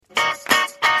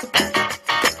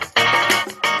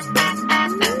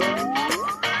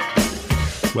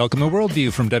Welcome to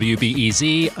Worldview from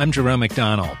WBEZ. I'm Jerome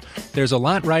McDonnell. There's a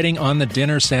lot riding on the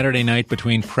dinner Saturday night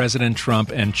between President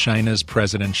Trump and China's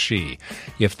President Xi.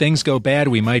 If things go bad,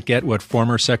 we might get what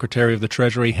former Secretary of the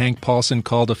Treasury Hank Paulson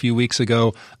called a few weeks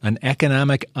ago an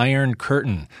economic iron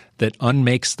curtain that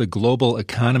unmakes the global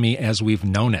economy as we've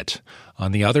known it.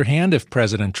 On the other hand, if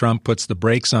President Trump puts the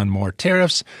brakes on more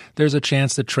tariffs, there's a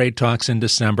chance that trade talks in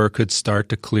December could start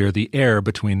to clear the air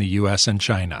between the U.S. and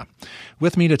China.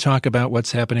 With me to talk about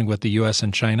what's happening with the U.S.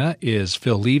 and China is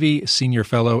Phil Levy, Senior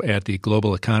Fellow at the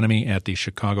Global Economy at the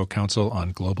Chicago Council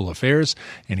on Global Affairs,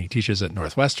 and he teaches at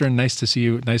Northwestern. Nice to see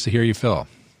you. Nice to hear you, Phil.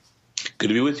 Good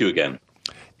to be with you again.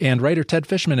 And writer Ted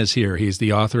Fishman is here. He's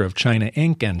the author of China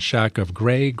Inc. and Shock of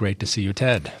Gray. Great to see you,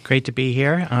 Ted. Great to be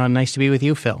here. Nice to be with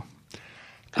you, Phil.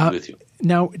 With you.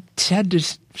 Now, Ted, to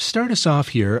start us off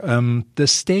here, the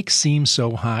stakes seem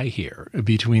so high here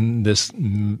between this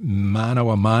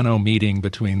mano-a-mano meeting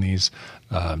between these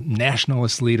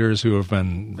nationalist leaders who have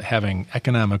been having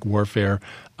economic warfare.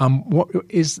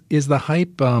 Is the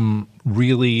hype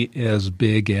really as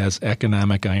big as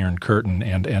economic iron curtain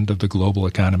and end of the global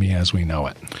economy as we know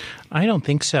it? I don't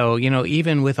think so. You know,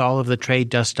 even with all of the trade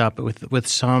dust-up, with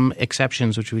some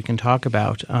exceptions, which we can talk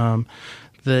about,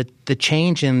 the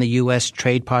change in the U.S.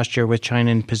 trade posture with China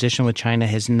and position with China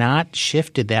has not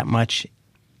shifted that much,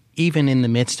 even in the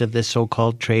midst of this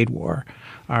so-called trade war.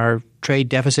 Our trade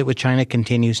deficit with China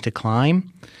continues to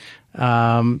climb.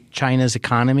 China's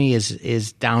economy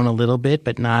is down a little bit,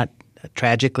 but not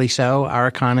tragically so. Our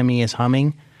economy is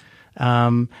humming.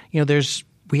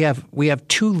 We have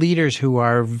two leaders who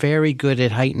are very good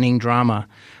at heightening drama.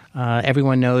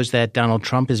 Everyone knows that Donald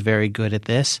Trump is very good at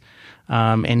this.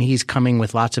 And he's coming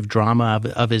with lots of drama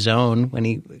of his own when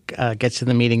he gets to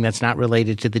the meeting that's not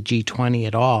related to the G20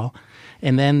 at all.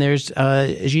 And then there's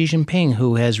Xi Jinping,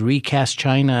 who has recast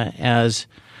China as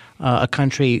a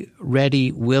country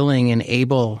ready, willing, and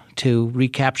able to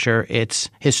recapture its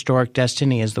historic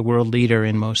destiny as the world leader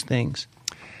in most things.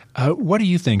 What do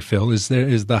you think, Phil? Is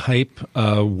the hype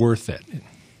worth it?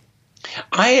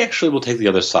 I actually will take the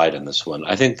other side on this one.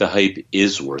 I think the hype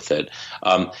is worth it.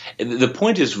 The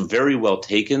point is very well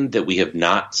taken that we have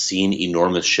not seen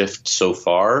enormous shifts so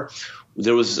far.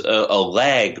 There was a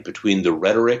lag between the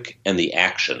rhetoric and the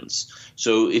actions.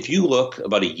 So if you look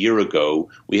about a year ago,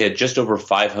 we had just over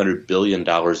 $500 billion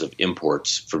of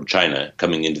imports from China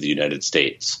coming into the United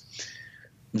States.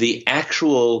 The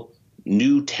actual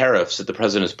new tariffs that the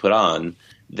president has put on,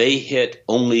 they hit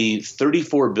only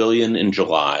 $34 billion in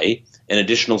July, an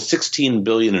additional $16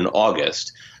 billion in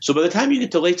August. So by the time you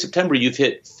get to late September, you've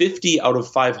hit 50 out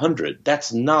of 500.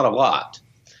 That's not a lot.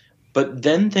 But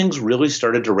then things really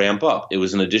started to ramp up. It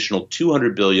was an additional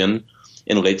 $200 billion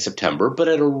in late September, but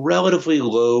at a relatively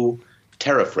low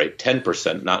tariff rate,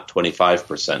 10%, not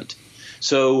 25%.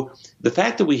 So the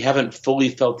fact that we haven't fully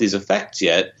felt these effects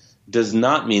yet does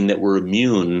not mean that we're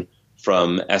immune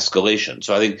from escalation.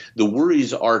 So I think the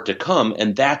worries are to come,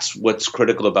 and that's what's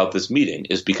critical about this meeting,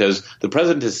 is because the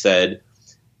president has said,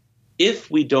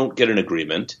 if we don't get an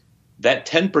agreement, that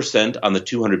 10% on the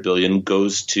 $200 billion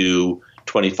goes to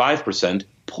 25%,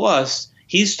 plus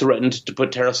he's threatened to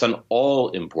put tariffs on all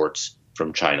imports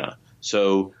from China.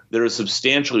 So there is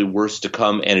substantially worse to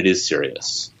come, and it is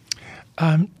serious.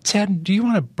 Ted, do you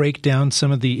want to break down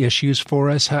some of the issues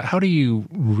for us? How do you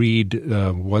read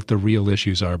what the real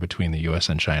issues are between the U.S.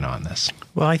 and China on this?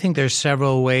 Well, I think there's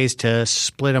several ways to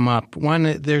split them up.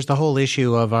 One, there's the whole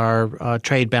issue of our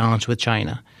trade balance with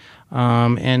China.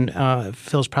 And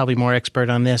Phil's probably more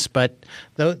expert on this, but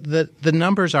the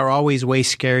numbers are always way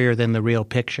scarier than the real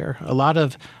picture. A lot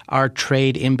of our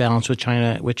trade imbalance with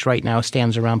China, which right now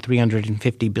stands around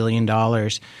 $350 billion,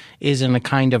 is in a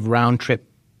kind of round-trip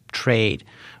trade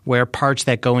where parts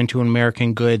that go into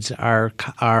American goods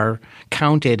are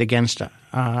counted against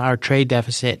our trade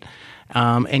deficit,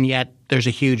 and yet there's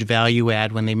a huge value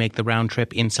add when they make the round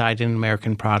trip inside an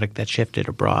American product that's shifted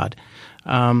abroad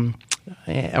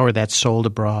or that's sold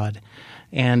abroad.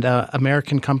 And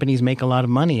American companies make a lot of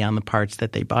money on the parts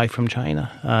that they buy from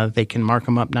China. They can mark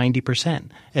them up 90%.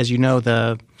 As you know,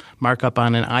 the markup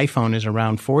on an iPhone is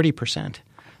around 40%.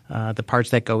 The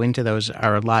parts that go into those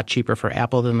are a lot cheaper for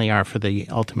Apple than they are for the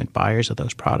ultimate buyers of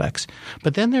those products.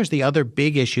 But then there's the other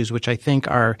big issues, which I think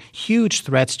are huge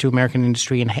threats to American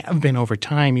industry and have been over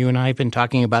time. You and I have been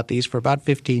talking about these for about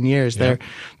 15 years. Yeah.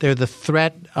 They're the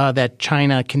threat that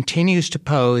China continues to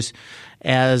pose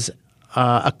as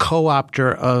a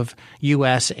co-opter of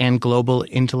U.S. and global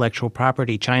intellectual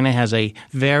property. China has a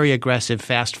very aggressive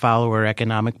fast follower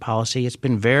economic policy. It's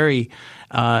been very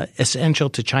essential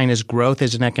to China's growth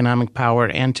as an economic power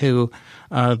and to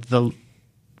the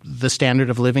the standard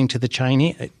of living to the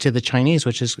Chinese,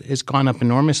 which has gone up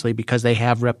enormously because they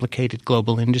have replicated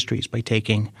global industries by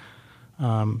taking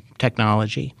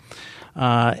technology.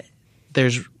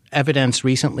 There's evidence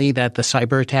recently that the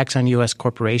cyber attacks on U.S.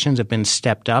 corporations have been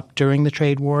stepped up during the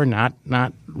trade war, not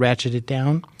ratcheted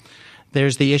down.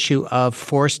 There's the issue of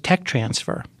forced tech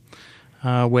transfer,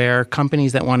 where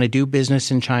companies that want to do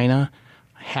business in China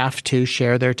have to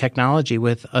share their technology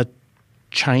with a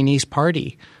Chinese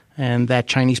party, and that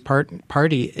Chinese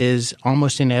party is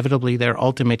almost inevitably their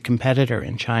ultimate competitor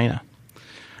in China.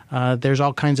 There's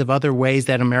all kinds of other ways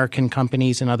that American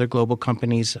companies and other global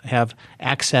companies have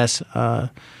access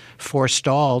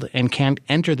forestalled and can't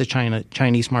enter the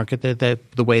Chinese market the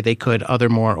way they could other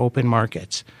more open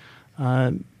markets.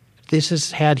 This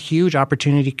has had huge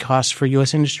opportunity costs for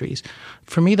U.S. industries.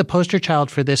 For me, the poster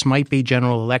child for this might be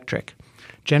General Electric.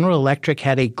 General Electric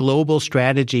had a global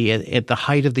strategy at the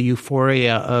height of the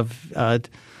euphoria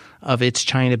of its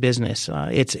China business.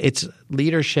 Its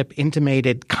leadership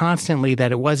intimated constantly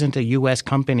that it wasn't a U.S.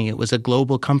 company. It was a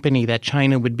global company, that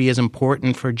China would be as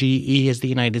important for GE as the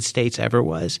United States ever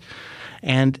was.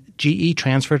 And GE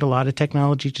transferred a lot of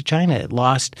technology to China. It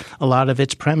lost a lot of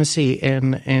its primacy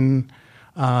in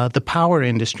the power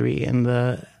industry and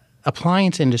the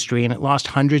appliance industry, and it lost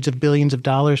hundreds of billions of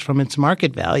dollars from its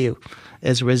market value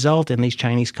as a result, and these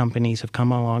Chinese companies have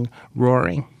come along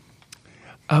roaring.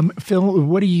 Phil,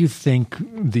 what do you think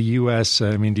the U.S. –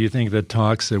 do you think the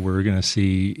talks that we're going to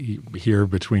see here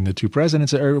between the two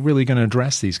presidents are really going to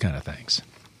address these kind of things?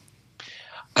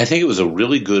 I think it was a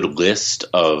really good list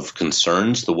of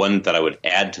concerns. The one that I would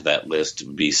add to that list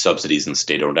would be subsidies in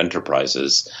state-owned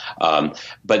enterprises.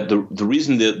 But the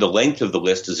reason the length of the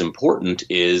list is important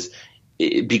is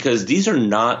because these are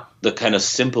not the kind of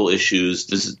simple issues.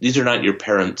 These are not your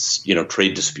parents'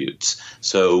 trade disputes.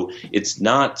 So it's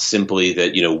not simply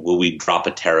that will we drop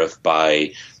a tariff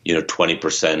by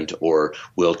 20%, or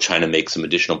will China make some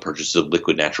additional purchases of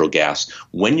liquid natural gas?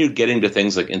 When you're getting to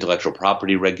things like intellectual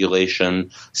property regulation,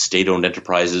 state-owned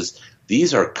enterprises,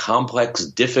 these are complex,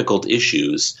 difficult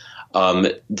issues.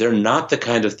 They're not the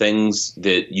kind of things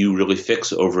that you really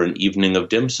fix over an evening of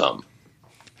dim sum.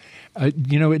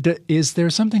 Is there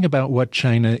something about what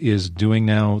China is doing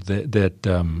now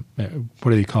that what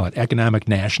do they call it? Economic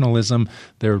nationalism.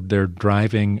 They're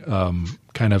driving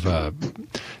kind of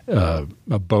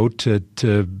a boat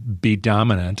to be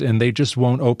dominant, and they just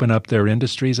won't open up their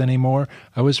industries anymore.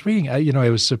 I was reading, I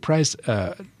was surprised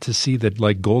to see that,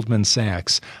 like Goldman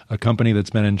Sachs, a company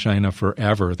that's been in China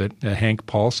forever, that Hank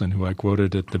Paulson, who I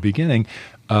quoted at the beginning,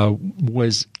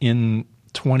 was in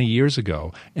 20 years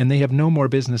ago, and they have no more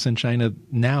business in China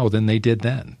now than they did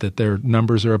then, that their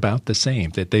numbers are about the same,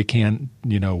 that they can't,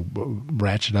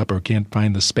 ratchet up or can't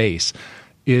find the space.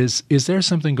 Is there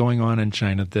something going on in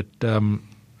China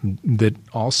that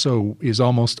also is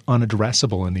almost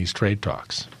unaddressable in these trade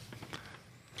talks?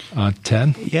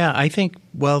 Ted? Yeah, I think,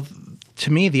 to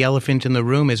me, the elephant in the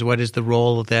room is what is the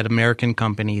role that American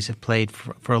companies have played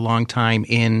for a long time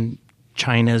in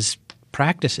China's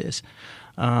practices.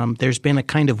 There's been a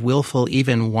kind of willful,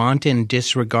 even wanton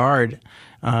disregard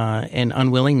and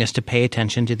unwillingness to pay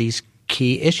attention to these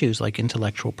key issues like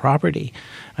intellectual property.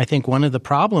 I think one of the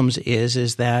problems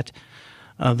is that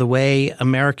the way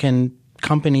American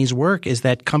companies work is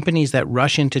that companies that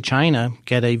rush into China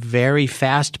get a very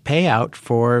fast payout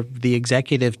for the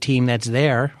executive team that's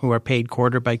there, who are paid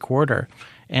quarter by quarter,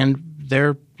 and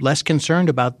they're less concerned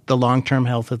about the long-term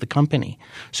health of the company.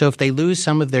 So if they lose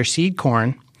some of their seed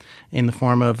corn in the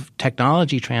form of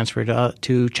technology transfer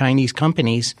to Chinese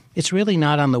companies, it's really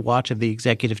not on the watch of the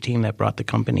executive team that brought the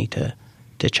company to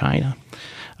China.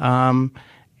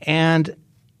 And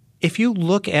if you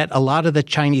look at a lot of the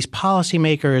Chinese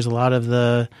policymakers, a lot of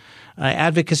the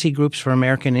advocacy groups for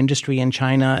American industry in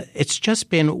China, it's just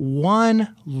been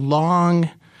one long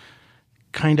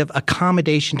kind of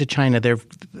accommodation to China.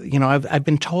 I've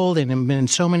been told and been in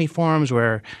so many forums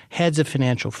where heads of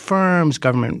financial firms,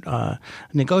 government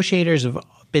negotiators have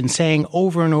been saying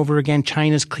over and over again,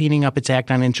 China's cleaning up its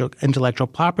act on intellectual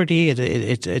property.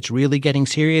 It's really getting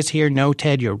serious here. No,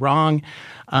 Ted, you're wrong.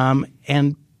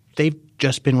 And they've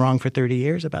just been wrong for 30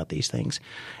 years about these things.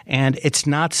 And it's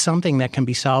not something that can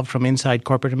be solved from inside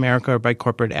corporate America or by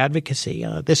corporate advocacy.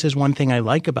 This is one thing I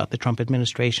like about the Trump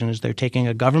administration is they're taking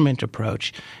a government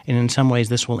approach. And in some ways,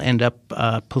 this will end up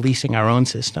policing our own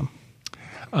system.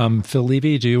 Phil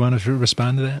Levy, do you want to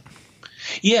respond to that?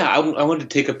 Yeah, I wanted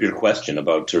to take up your question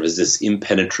about sort of is this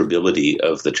impenetrability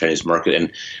of the Chinese market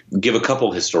and give a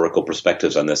couple historical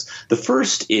perspectives on this. The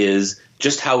first is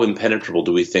just how impenetrable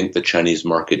do we think the Chinese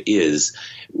market is?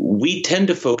 We tend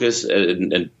to focus,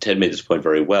 and Ted made this point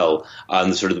very well, on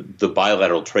the sort of the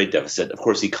bilateral trade deficit. Of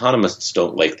course, economists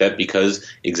don't like that because,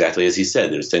 exactly as he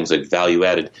said, there's things like value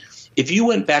added. If you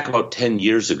went back about 10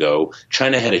 years ago,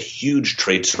 China had a huge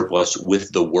trade surplus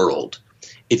with the world.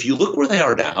 If you look where they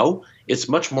are now, it's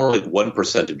much more like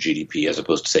 1% of GDP as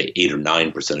opposed to, say, 8 or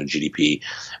 9% of GDP,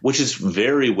 which is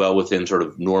very well within sort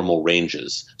of normal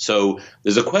ranges. So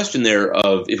there's a question there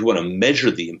of if you want to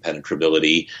measure the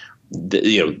impenetrability,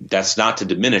 that's not to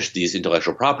diminish these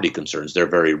intellectual property concerns. They're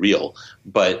very real.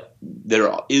 But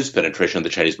there is penetration of the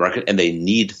Chinese market, and they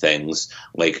need things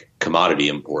like commodity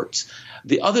imports.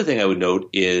 The other thing I would note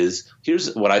is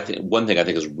here's what I think. One thing I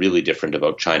think is really different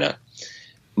about China.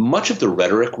 Much of the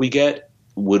rhetoric we get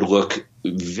would look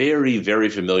very, very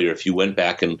familiar if you went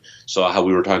back and saw how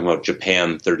we were talking about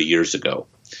Japan 30 years ago.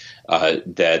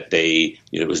 That they,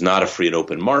 it was not a free and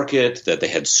open market, that they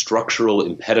had structural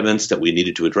impediments that we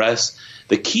needed to address.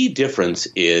 The key difference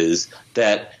is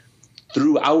that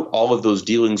throughout all of those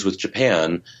dealings with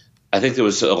Japan, I think there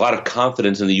was a lot of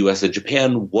confidence in the U.S. that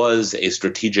Japan was a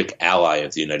strategic ally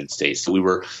of the United States. So we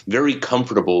were very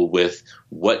comfortable with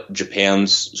what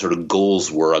Japan's sort of goals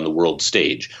were on the world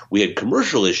stage. We had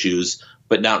commercial issues,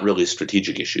 but not really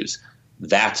strategic issues.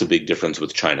 That's a big difference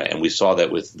with China. And we saw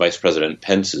that with Vice President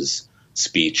Pence's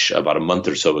speech about a month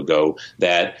or so ago,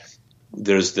 that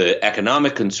there's the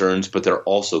economic concerns, but they're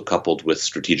also coupled with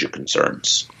strategic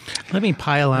concerns. Let me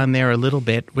pile on there a little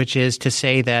bit, which is to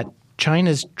say that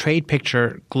China's trade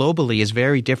picture globally is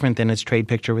very different than its trade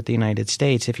picture with the United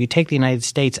States. If you take the United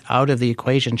States out of the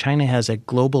equation, China has a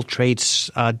global trade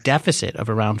deficit of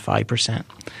around 5%.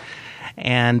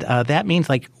 And that means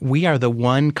we are the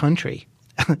one country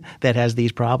that has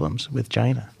these problems with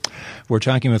China. We're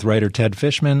talking with writer Ted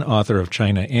Fishman, author of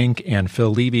China Inc., and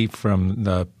Phil Levy from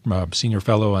the senior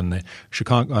fellow on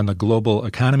the global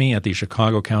economy at the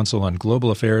Chicago Council on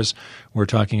Global Affairs. We're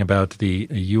talking about the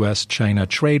U.S.-China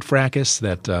trade fracas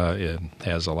that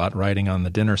has a lot riding on the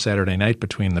dinner Saturday night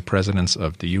between the presidents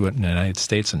of the United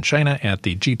States and China at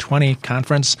the G20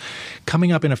 conference.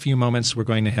 Coming up in a few moments, we're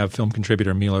going to have film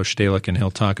contributor Milo Stalik, and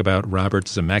he'll talk about Robert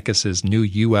Zemeckis' new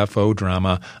UFO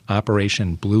drama,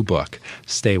 Operation Blue Book.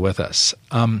 Stay with us.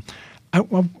 I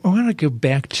want to go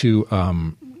back to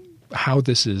how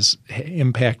this is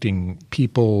impacting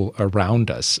people around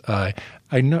us. I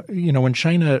know, when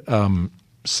China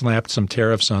slapped some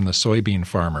tariffs on the soybean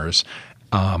farmers,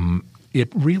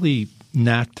 it really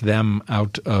knocked them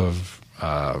out of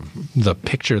the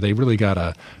picture. They really got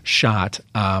a shot.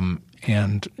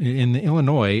 And in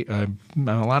Illinois, a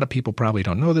lot of people probably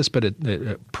don't know this, but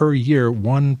per year,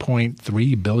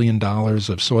 $1.3 billion of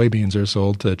soybeans are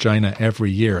sold to China every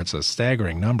year. It's a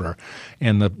staggering number.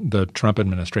 And the Trump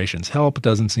administration's help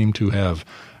doesn't seem to have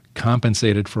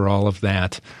compensated for all of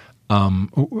that.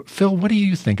 Phil, what do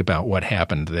you think about what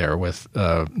happened there with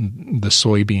the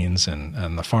soybeans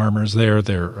and the farmers there?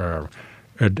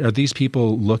 Are these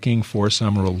people looking for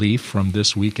some relief from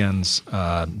this weekend's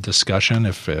discussion?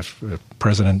 If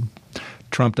President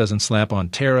Trump doesn't slap on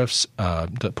tariffs,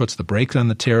 puts the brakes on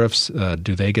the tariffs,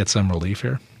 do they get some relief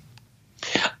here?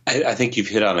 I think you've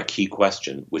hit on a key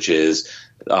question, which is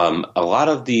a lot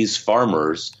of these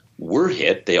farmers were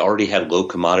hit. They already had low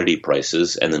commodity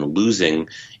prices, and then losing an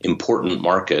important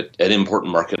market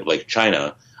like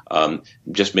China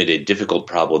just made a difficult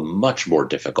problem much more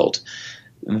difficult.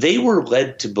 They were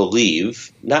led to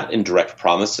believe, not in direct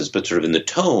promises, but sort of in the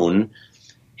tone,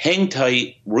 hang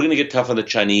tight, we're going to get tough on the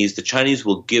Chinese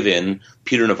will give in.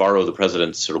 Peter Navarro, the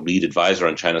president's sort of lead advisor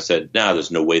on China, said,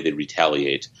 there's no way they'd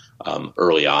retaliate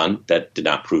early on. That did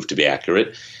not prove to be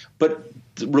accurate. But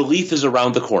relief is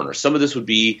around the corner. Some of this would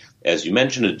be, as you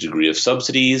mentioned, a degree of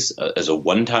subsidies as a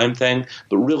one-time thing,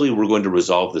 but really we're going to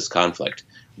resolve this conflict.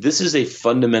 This is a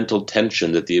fundamental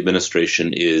tension that the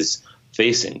administration is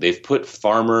facing. They've put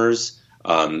farmers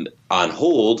on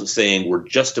hold, saying we're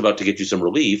just about to get you some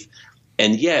relief,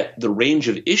 and yet the range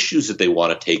of issues that they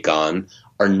want to take on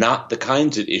are not the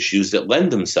kinds of issues that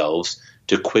lend themselves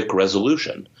to quick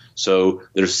resolution. So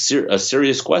there's a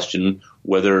serious question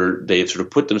whether they've sort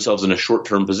of put themselves in a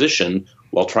short-term position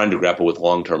while trying to grapple with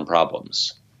long-term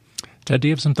problems. Ted, do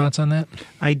you have some thoughts on that?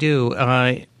 I do.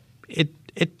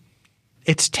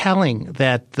 It's telling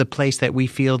that the place that we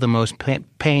feel the most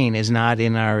pain is not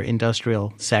in our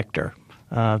industrial sector,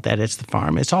 that it's the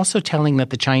farm. It's also telling that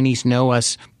the Chinese know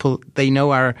us. They know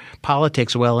our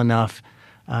politics well enough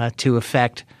to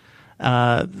affect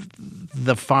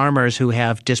the farmers who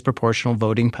have disproportional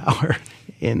voting power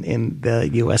in the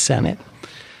U.S. Senate.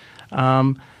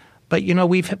 But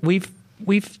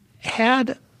we've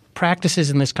had practices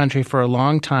in this country for a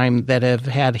long time that have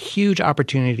had huge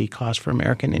opportunity costs for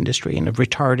American industry and have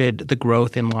retarded the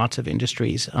growth in lots of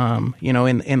industries. In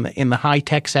the high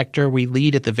tech sector, we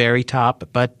lead at the very top,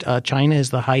 but China is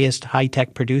the highest high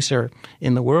tech producer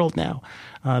in the world now.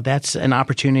 That's an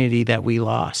opportunity that we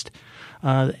lost,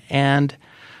 and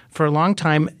for a long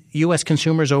time, U.S.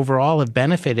 consumers overall have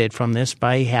benefited from this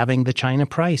by having the China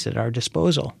price at our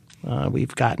disposal.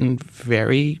 We've gotten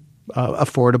very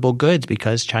affordable goods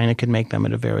because China can make them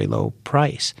at a very low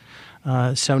price.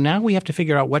 So now we have to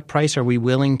figure out what price are we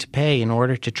willing to pay in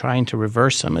order to try and to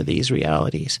reverse some of these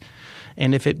realities.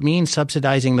 And if it means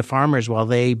subsidizing the farmers while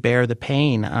they bear the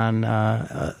pain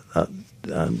on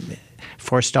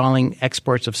forestalling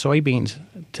exports of soybeans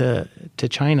to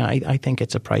China, I think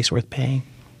it's a price worth paying.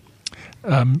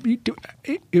 How do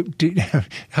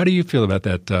you feel about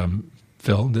that,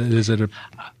 Phil? Is it a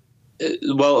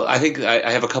Well, I think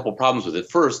I have a couple problems with it.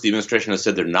 First, the administration has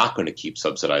said they're not going to keep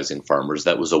subsidizing farmers.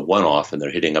 That was a one-off, and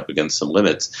they're hitting up against some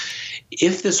limits.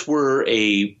 If this were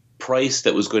a price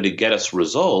that was going to get us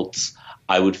results,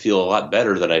 I would feel a lot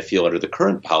better than I feel under the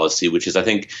current policy, which is I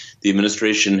think the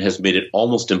administration has made it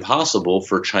almost impossible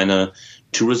for China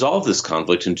to resolve this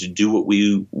conflict and to do what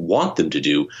we want them to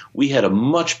do. We had a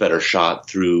much better shot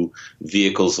through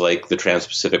vehicles like the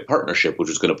Trans-Pacific Partnership, which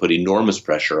was going to put enormous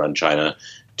pressure on China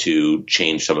to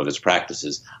change some of its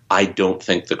practices. I don't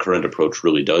think the current approach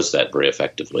really does that very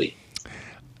effectively.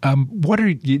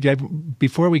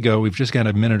 Before we go, we've just got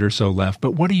a minute or so left,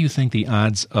 but what do you think the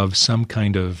odds of some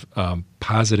kind of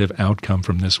positive outcome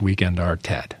from this weekend are,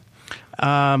 Ted?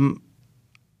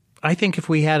 I think if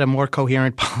we had a more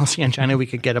coherent policy on China, we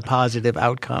could get a positive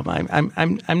outcome.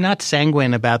 I'm not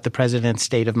sanguine about the president's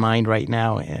state of mind right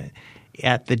now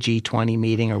at the G20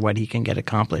 meeting or what he can get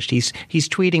accomplished. He's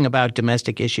tweeting about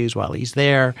domestic issues while he's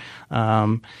there.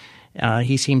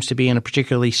 He seems to be in a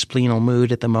particularly spleenal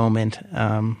mood at the moment.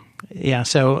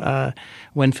 So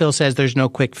when Phil says there's no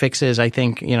quick fixes, I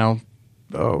think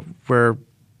we're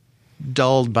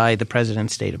dulled by the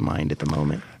president's state of mind at the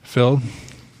moment. Phil?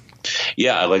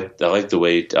 Yeah, I like the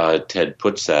way Ted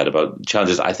puts that about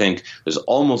challenges. I think there's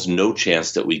almost no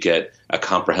chance that we get a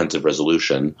comprehensive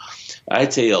resolution.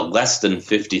 I'd say a less than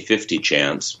 50-50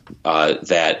 chance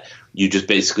that you just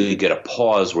basically get a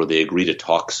pause where they agree to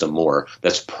talk some more.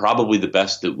 That's probably the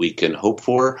best that we can hope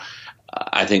for.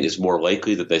 I think it's more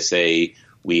likely that they say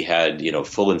we had,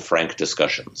 full and frank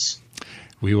discussions.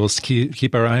 We will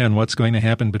keep our eye on what's going to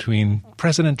happen between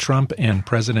President Trump and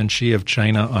President Xi of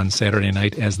China on Saturday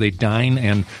night as they dine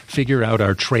and figure out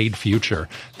our trade future.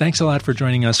 Thanks a lot for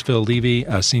joining us, Phil Levy,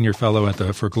 a senior fellow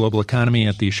for global economy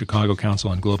at the Chicago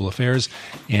Council on Global Affairs,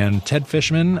 and Ted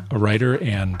Fishman, a writer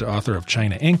and author of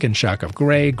China Inc. and Shock of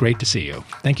Gray. Great to see you.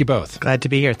 Thank you both. Glad to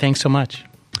be here. Thanks so much.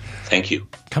 Thank you.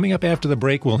 Coming up after the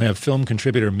break, we'll have film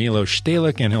contributor Milos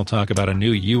Stalik, and he'll talk about a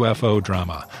new UFO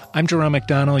drama. I'm Jerome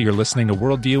McDonnell. You're listening to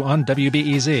Worldview on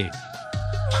WBEZ.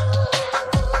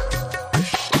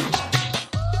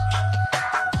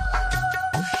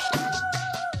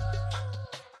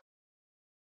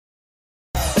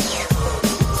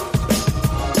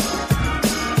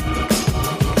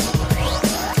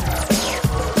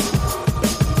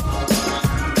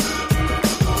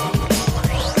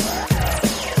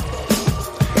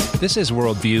 This is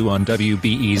Worldview on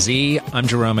WBEZ. I'm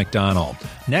Jerome McDonnell.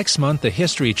 Next month, the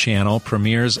History Channel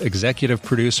premieres executive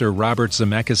producer Robert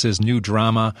Zemeckis' new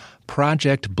drama,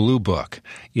 Project Blue Book.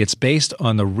 It's based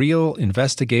on the real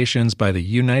investigations by the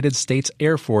United States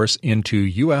Air Force into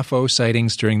UFO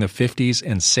sightings during the 50s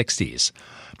and 60s.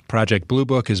 Project Blue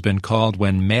Book has been called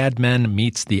When Mad Men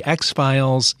Meets the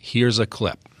X-Files. Here's a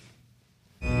clip.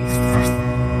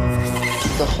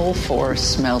 The whole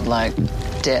forest smelled like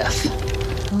death.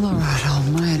 Lord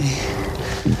Almighty.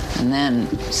 And then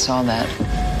saw that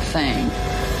thing.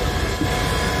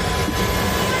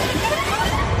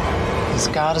 As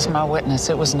God is my witness,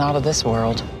 it was not of this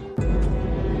world.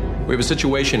 We have a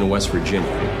situation in West Virginia.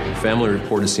 A family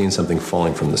reported seeing something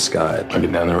falling from the sky. I'll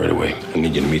get down there right away. I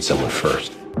need you to meet someone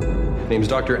first. Name's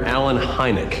Dr. Alan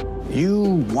Hynek.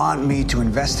 You want me to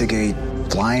investigate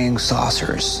flying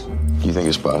saucers? You think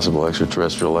it's possible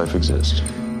extraterrestrial life exists?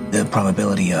 The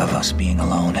probability of us being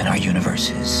alone in our universe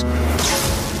is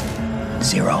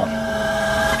 0.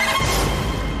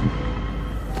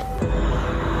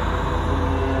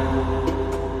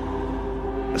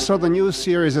 So the new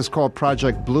series is called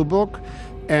Project Blue Book,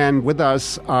 And with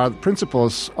us are the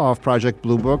principals of Project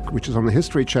Blue Book, which is on the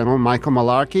History Channel, Michael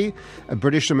Malarkey, a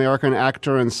British-American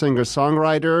actor and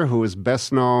singer-songwriter who is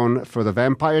best known for The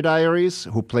Vampire Diaries,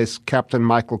 who plays Captain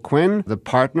Michael Quinn, the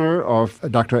partner of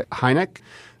Dr. Hynek.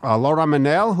 Laura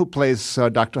Manel, who plays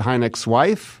Dr. Hynek's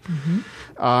wife.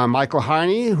 Michael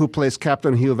Harney, who plays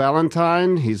Captain Hugh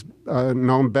Valentine. He's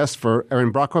known best for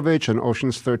Erin Brockovich and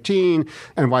Ocean's 13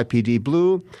 and NYPD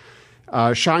Blue.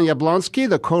 Sean Yablonsky,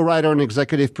 the co-writer and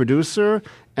executive producer,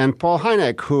 and Paul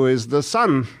Hynek, who is the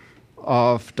son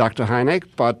of Dr. Hynek,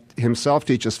 but himself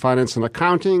teaches finance and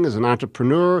accounting, is an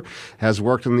entrepreneur, has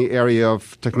worked in the area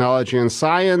of technology and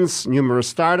science, numerous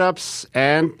startups,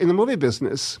 and in the movie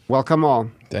business. Welcome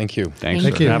all. Thank you. Thanks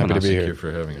for having us. Thank you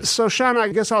for having us. So, Sean, I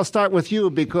guess I'll start with you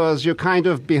because you're kind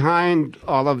of behind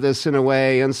all of this in a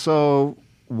way. And so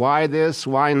why this?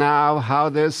 Why now? How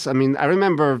this? I mean, I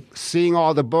remember seeing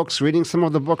all the books, reading some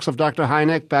of the books of Dr.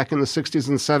 Hynek back in the 60s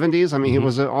and 70s. I mean, he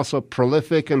was also a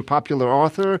prolific and popular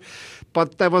author.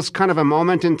 But there was kind of a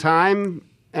moment in time,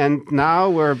 and now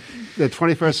we're the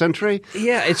 21st century.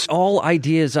 Yeah, it's all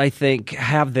ideas, I think,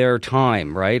 have their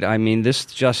time, right? I mean, this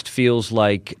just feels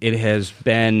like it has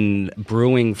been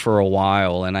brewing for a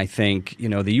while, and I think,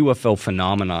 the UFO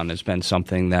phenomenon has been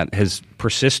something that has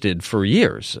persisted for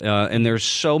years, and there's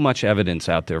so much evidence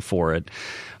out there for it.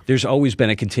 There's always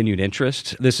been a continued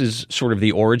interest. This is sort of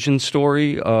the origin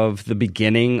story of the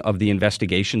beginning of the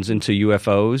investigations into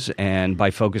UFOs, and by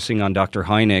focusing on Dr.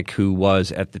 Hynek, who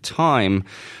was at the time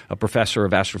a professor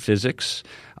of astrophysics,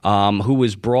 who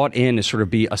was brought in to sort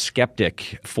of be a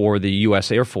skeptic for the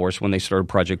U.S. Air Force when they started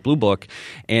Project Blue Book.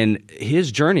 And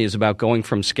his journey is about going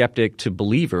from skeptic to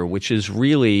believer, which is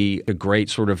really a great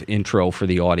sort of intro for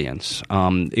the audience.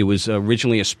 It was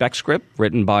originally a spec script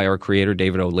written by our creator,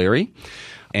 David O'Leary.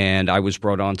 And I was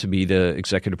brought on to be the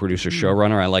executive producer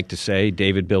showrunner. I like to say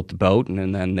David built the boat,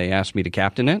 and then they asked me to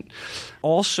captain it.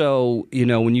 Also,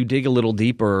 when you dig a little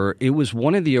deeper, it was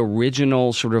one of the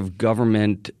original sort of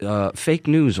government fake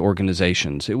news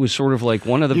organizations. It was sort of like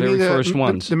one of the very first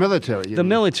ones. The military. The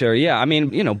military, yeah. I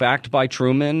mean, backed by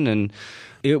Truman, and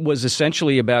it was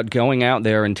essentially about going out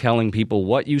there and telling people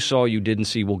what you saw you didn't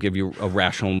see will give you a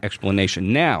rational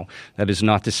explanation. Now, that is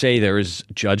not to say there is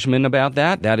judgment about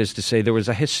that. That is to say there was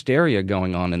a hysteria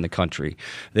going on in the country.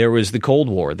 There was the Cold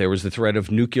War. There was the threat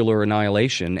of nuclear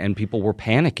annihilation, and people were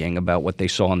panicking about what they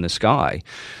saw in the sky.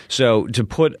 So to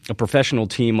put a professional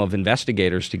team of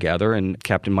investigators together, and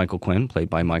Captain Michael Quinn, played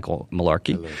by Michael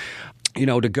Malarkey,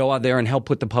 to go out there and help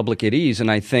put the public at ease. And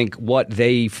I think what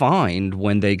they find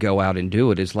when they go out and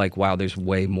do it is like, wow, there's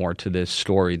way more to this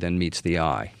story than meets the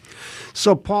eye.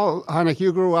 So, Paul Hynek,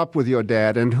 you grew up with your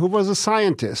dad, and who was a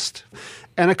scientist,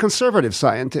 and a conservative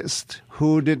scientist,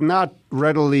 who did not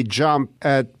readily jump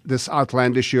at this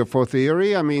outlandish UFO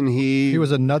theory. I mean, he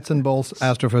was a nuts and bolts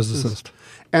astrophysicist.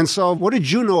 And so what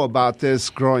did you know about this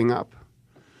growing up?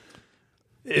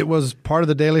 It was part of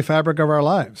the daily fabric of our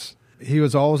lives. He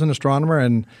was always an astronomer,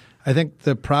 and I think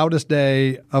the proudest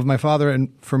day of my father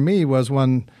and for me was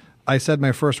when I said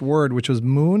my first word, which was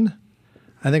moon.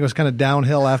 I think it was kind of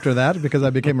downhill after that because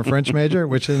I became a French major,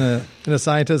 which in a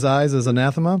scientist's eyes is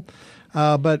anathema.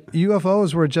 But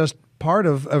UFOs were just part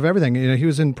of everything. He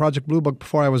was in Project Blue Book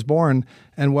before I was born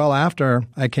and well after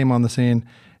I came on the scene,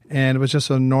 and it was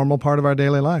just a normal part of our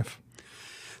daily life.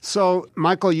 So,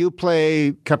 Michael, you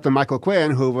play Captain Michael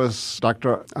Quinn, who was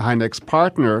Dr. Hynek's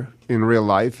partner in real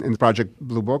life in Project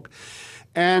Blue Book.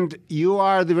 And you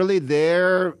are really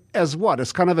there as what?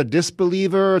 As kind of a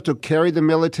disbeliever to carry the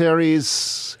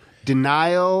military's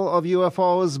denial of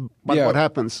UFOs? But what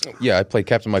happens? Yeah, I play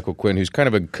Captain Michael Quinn, who's kind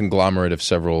of a conglomerate of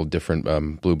several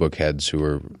different Blue Book heads who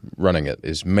are running it.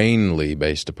 Is mainly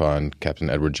based upon Captain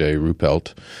Edward J.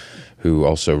 Ruppelt, who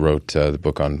also wrote the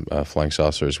book on flying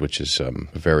saucers, which is a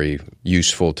very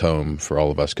useful tome for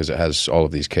all of us because it has all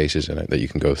of these cases in it that you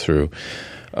can go through.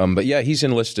 But yeah, he's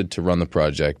enlisted to run the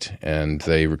project, and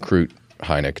they recruit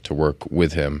Hynek to work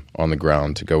with him on the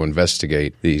ground to go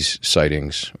investigate these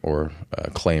sightings or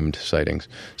claimed sightings,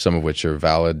 some of which are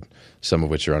valid, some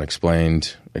of which are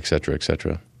unexplained, et cetera, et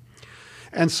cetera.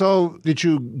 And so did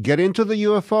you get into the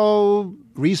UFO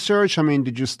research? I mean,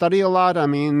 did you study a lot? I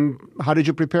mean, how did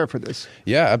you prepare for this?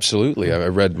 Yeah, absolutely. I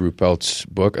read Ruppelt's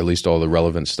book, at least all the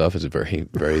relevant stuff. It's a very,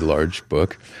 very large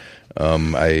book.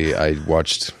 I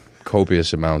watched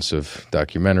copious amounts of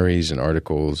documentaries and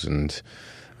articles and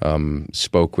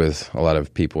spoke with a lot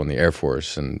of people in the Air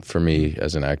Force. And for me,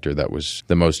 as an actor, that was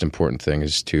the most important thing,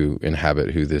 is to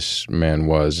inhabit who this man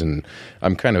was. And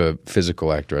I'm kind of a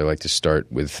physical actor. I like to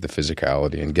start with the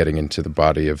physicality and getting into the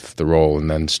body of the role and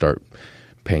then start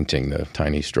painting the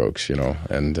tiny strokes,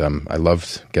 and I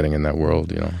loved getting in that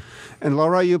world, And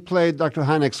Laura, you played Dr.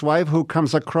 Hynek's wife, who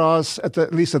comes across, at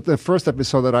least at the first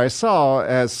episode that I saw,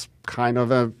 as kind of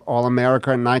an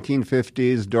all-American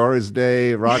 1950s, Doris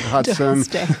Day, Rock Hudson. Doris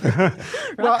Day.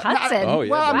 Rock Hudson. Oh, yeah.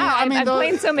 Well, I'm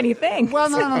playing so many things. Well,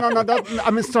 no.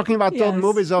 I'm talking about those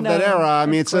movies of that era. I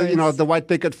mean, it's the white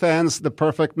picket fence, the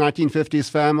perfect 1950s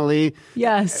family.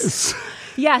 Yes.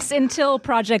 Yes, until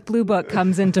Project Blue Book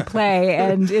comes into play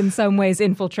and in some ways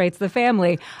infiltrates the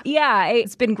family. Yeah,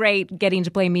 it's been great getting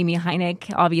to play Mimi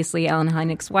Hynek, obviously Alan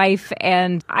Hynek's wife,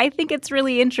 and I think it's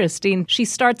really interesting. She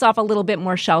starts off a little bit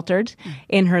more sheltered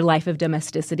in her life of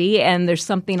domesticity, and there's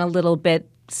something a little bit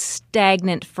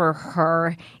stagnant for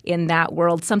her in that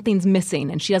world. Something's missing,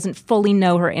 and she doesn't fully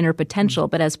know her inner potential.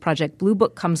 But as Project Blue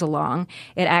Book comes along,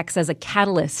 it acts as a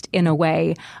catalyst in a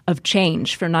way of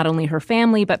change for not only her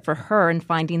family, but for her in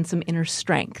finding some inner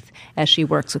strength as she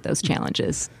works with those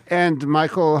challenges. And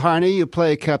Michael Harney, you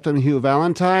play Captain Hugh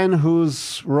Valentine,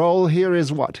 whose role here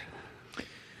is what?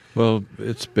 Well,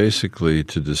 it's basically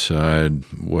to decide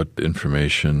what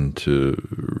information to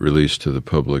release to the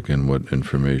public and what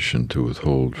information to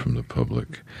withhold from the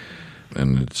public.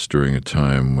 And it's during a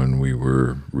time when we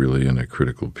were really in a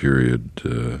critical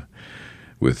period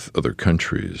with other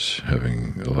countries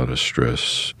having a lot of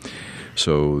stress.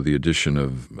 So the addition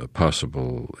of a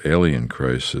possible alien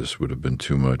crisis would have been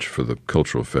too much for the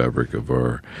cultural fabric of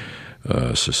our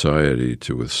society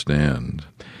to withstand.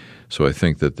 So I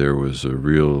think that there was a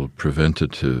real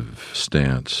preventative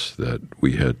stance that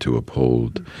we had to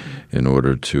uphold in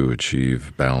order to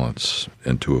achieve balance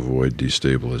and to avoid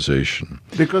destabilization.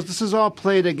 Because this is all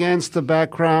played against the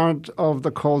background of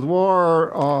the Cold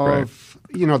War, of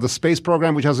the space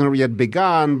program, which hasn't yet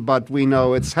begun, but we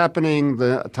know it's happening.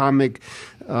 The atomic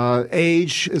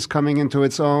age is coming into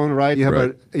its own, right?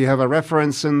 You have a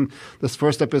reference in this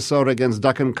first episode against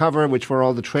Duck and Cover, which were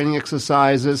all the training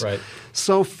exercises. Right.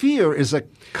 So fear is a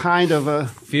kind of a...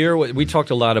 Fear, we talked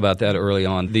a lot about that early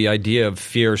on. The idea of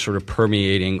fear sort of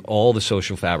permeating all the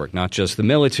social fabric, not just the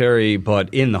military,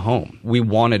 but in the home. We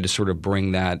wanted to sort of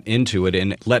bring that into it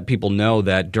and let people know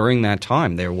that during that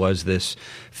time there was this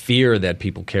fear that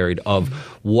people carried of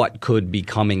what could be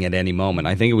coming at any moment.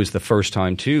 I think it was the first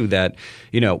time, too, that,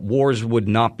 wars would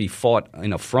not be fought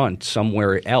in a front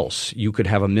somewhere else. You could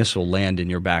have a missile land in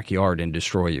your backyard and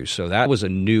destroy you. So that was a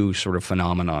new sort of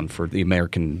phenomenon for the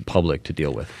American public to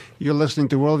deal with. You're listening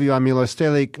to Worldview. I'm Milo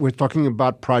Stalik. We're talking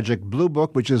about Project Blue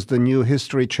Book, which is the new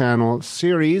History Channel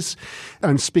series.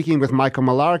 And speaking with Michael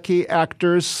Malarkey,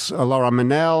 actors Laura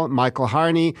Mennell, Michael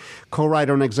Harney,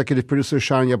 co-writer and executive producer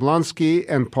Sean Yablonsky,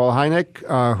 and Paul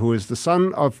Hynek, who is the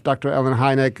son of Dr. Alan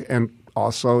Hynek and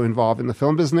also involved in the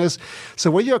film business. So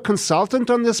were you a consultant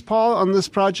on this, Paul, on this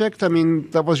project? I mean,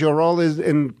 that was your role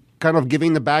in kind of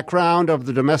giving the background of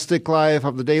the domestic life,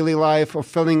 of the daily life, of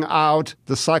filling out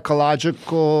the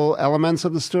psychological elements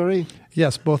of the story?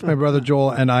 Yes, both my brother Joel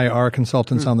and I are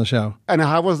consultants on the show. And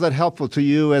how was that helpful to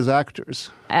you as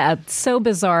actors? So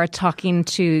bizarre talking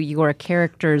to your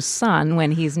character's son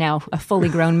when he's now a fully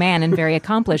grown man and very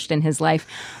accomplished in his life.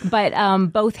 But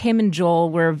both him and Joel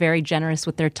were very generous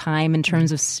with their time in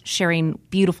terms of sharing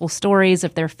beautiful stories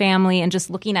of their family and just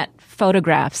looking at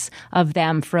photographs of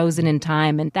them frozen in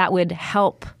time. And that would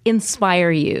help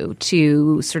inspire you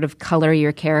to sort of color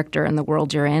your character and the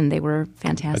world you're in. They were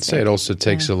fantastic. I'd say it also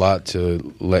takes a lot to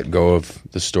let go of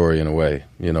the story in a way,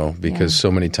 because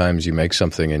so many times you make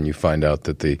something and you find out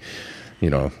that the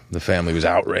family was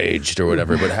outraged or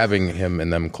whatever, but having him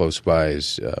and them close by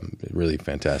is really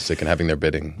fantastic, and having their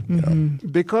bidding.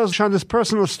 Because, Sean, this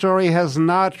personal story has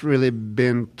not really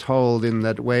been told in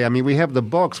that way. I mean, we have the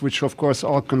books, which of course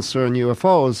all concern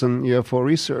UFOs and UFO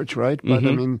research, right? But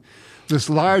I mean, this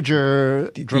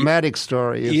larger dramatic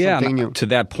story is something new. To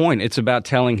that point, it's about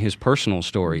telling his personal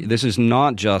story. This is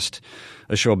not just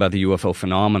a show about the UFO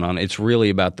phenomenon. It's really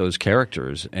about those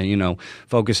characters and,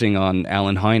 focusing on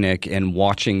Alan Hynek and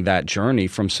watching that journey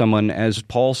from someone, as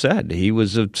Paul said, he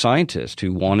was a scientist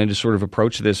who wanted to sort of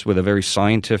approach this with a very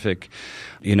scientific,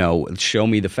 show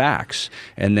me the facts.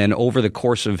 And then over the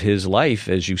course of his life,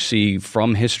 as you see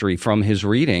from history, from his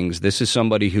readings, this is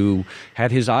somebody who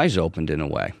had his eyes opened in a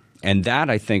way. And that,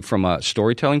 I think, from a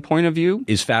storytelling point of view,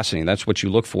 is fascinating. That's what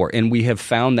you look for. And we have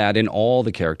found that in all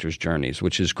the characters' journeys,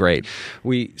 which is great.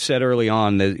 We said early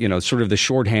on that, sort of the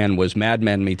shorthand was Mad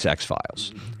Men meets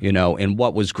X-Files, and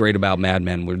what was great about Mad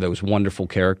Men were those wonderful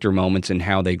character moments and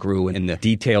how they grew in the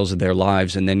details of their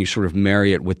lives. And then you sort of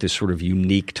marry it with this sort of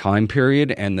unique time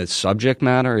period and the subject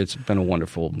matter. It's been a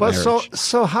wonderful marriage.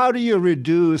 So how do you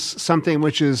reduce something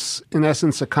which is, in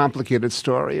essence, a complicated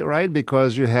story, right?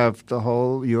 Because you have the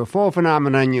whole UFO UFO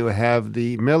phenomenon. You have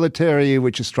the military,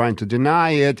 which is trying to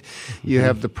deny it. You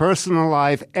have the personal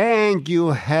life, and you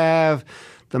have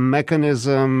the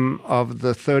mechanism of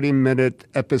the 30-minute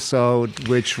episode,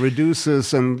 which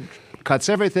reduces and cuts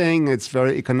everything. It's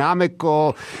very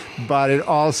economical, but it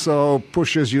also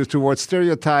pushes you towards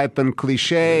stereotype and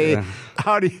cliche. Yeah.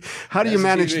 How do you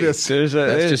manage TV. this?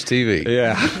 That's just TV.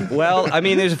 Yeah. Well, I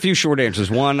mean, there's a few short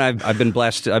answers. One, I've been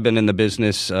blessed. I've been in the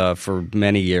business for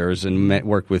many years and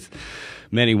worked with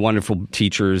many wonderful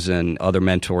teachers and other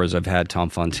mentors. I've had Tom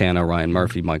Fontana, Ryan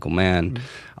Murphy, Michael Mann.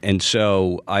 And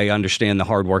so I understand the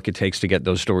hard work it takes to get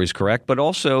those stories correct. But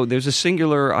also there's a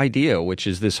singular idea, which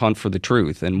is this hunt for the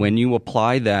truth. And when you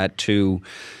apply that to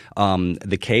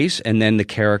the case and then the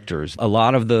characters, a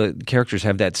lot of the characters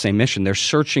have that same mission. They're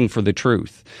searching for the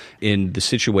truth in the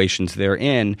situations they're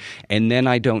in. And then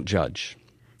I don't judge.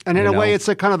 And in a way, it's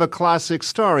a kind of a classic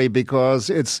story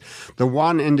because it's the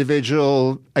one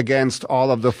individual against all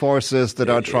of the forces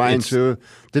that are trying to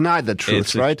deny the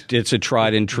truth, right? It's a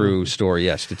tried and true story,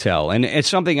 yes, to tell. And it's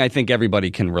something I think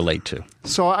everybody can relate to.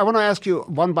 So I want to ask you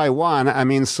one by one. I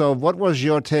mean, so what was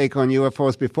your take on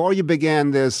UFOs before you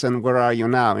began this, and where are you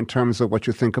now in terms of what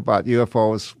you think about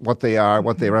UFOs, what they are,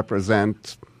 what they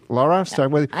represent? Laura,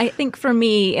 start with you. I think for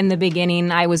me, in the beginning,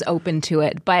 I was open to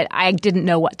it, but I didn't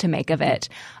know what to make of it.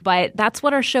 But that's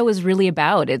what our show is really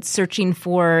about. It's searching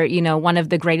for, one of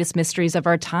the greatest mysteries of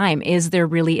our time. Is there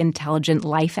really intelligent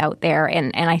life out there?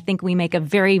 And I think we make a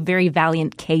very, very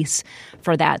valiant case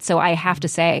for that. So I have to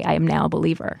say, I am now a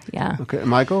believer. Yeah. Okay.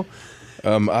 Michael?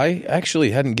 I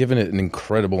actually hadn't given it an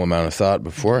incredible amount of thought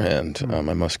beforehand, I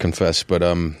must confess. But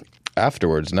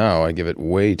afterwards, now, I give it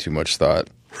way too much thought.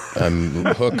 I'm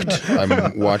hooked.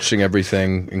 I'm watching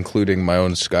everything, including my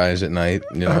own skies at night,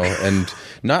 and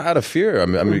not out of fear.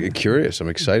 I'm curious. I'm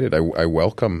excited. I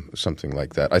welcome something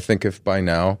like that. I think if by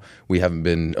now we haven't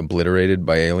been obliterated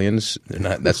by aliens,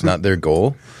 that's not their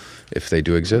goal. If they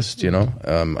do exist,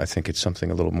 I think it's something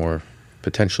a little more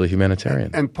potentially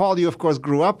humanitarian. And Paul, you of course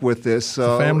grew up with this.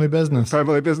 So family business.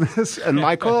 Family business. And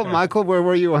Michael, where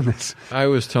were you on this? I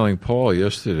was telling Paul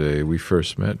yesterday, we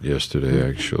first met yesterday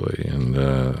actually, and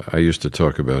I used to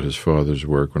talk about his father's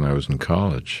work when I was in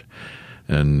college,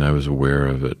 and I was aware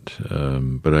of it.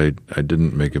 But I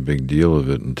didn't make a big deal of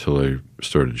it until I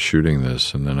started shooting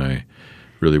this, and then I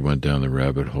really went down the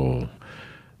rabbit hole.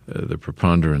 The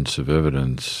preponderance of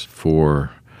evidence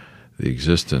for the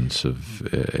existence of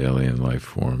alien life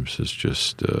forms is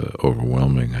just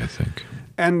overwhelming, I think.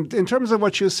 And in terms of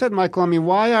what you said, Michael,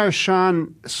 why are,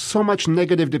 Sean, so much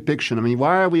negative depiction?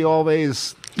 Why are we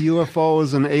always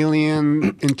UFOs and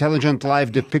alien intelligent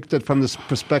life depicted from this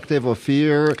perspective of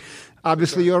fear?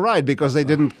 Obviously, you're right, because they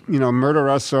didn't, murder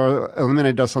us or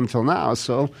eliminate us until now.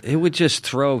 So it would just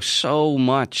throw so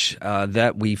much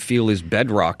that we feel is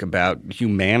bedrock about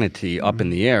humanity up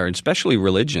in the air, especially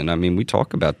religion. We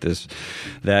talk about this,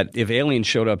 that if aliens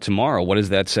showed up tomorrow, what does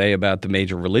that say about the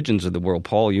major religions of the world?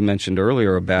 Paul, you mentioned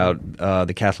earlier about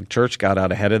the Catholic Church got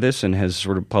out ahead of this and has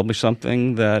sort of published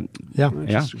something that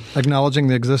acknowledging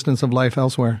the existence of life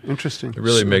elsewhere. Interesting. It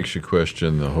really makes you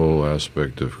question the whole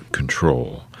aspect of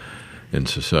control in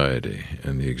society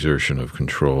and the exertion of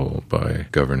control by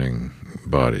governing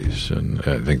bodies. And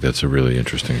I think that's a really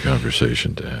interesting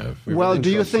conversation to have. Well, do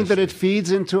you think that it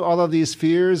feeds into all of these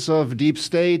fears of deep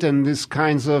state and these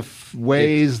kinds of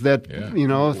ways that,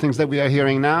 things that we are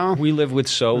hearing now? We live with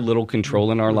so little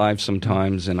control in our lives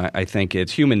sometimes, and I think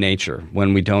it's human nature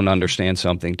when we don't understand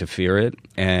something to fear it.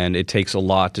 And it takes a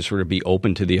lot to sort of be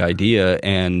open to the idea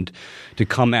and to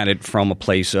come at it from a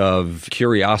place of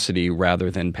curiosity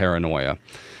rather than paranoia.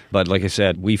 But like I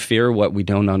said, we fear what we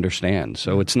don't understand.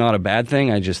 So it's not a bad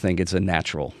thing. I just think it's a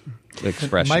natural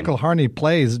expression. Michael Harney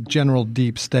plays General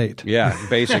Deep State. Yeah,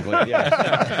 basically,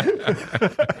 yeah.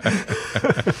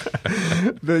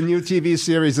 The new TV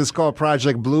series is called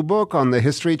Project Blue Book on the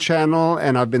History Channel,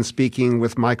 and I've been speaking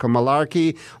with Michael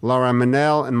Malarkey, Laura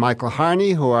Mennell, and Michael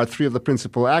Harney, who are three of the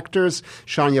principal actors,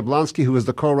 Sean Yablonsky, who is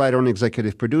the co-writer and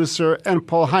executive producer, and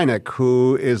Paul Hynek,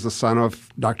 who is the son of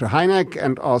Dr. Hynek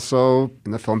and also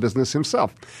in the film business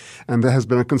himself, and has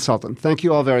been a consultant. Thank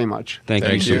you all very much. Thank you.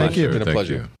 Thank you. It's been a Thank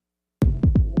pleasure. you.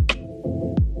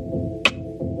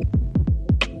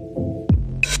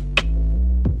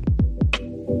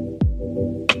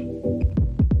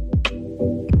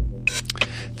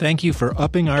 Thank you for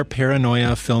upping our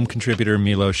paranoia, film contributor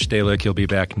Milos Stehlik. He'll be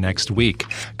back next week.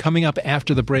 Coming up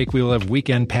after the break, we will have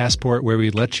Weekend Passport, where we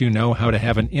let you know how to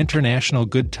have an international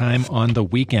good time on the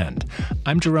weekend.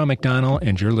 I'm Jerome McDonnell,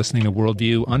 and you're listening to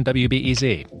Worldview on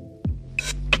WBEZ.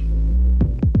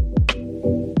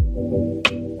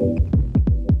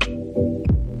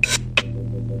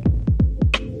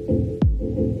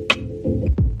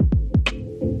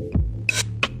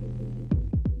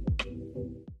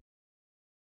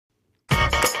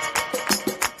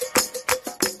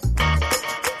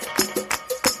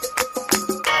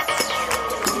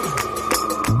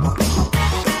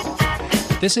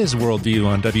 This is Worldview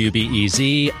on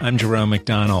WBEZ. I'm Jerome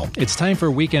McDonnell. It's time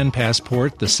for Weekend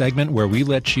Passport, the segment where we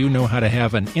let you know how to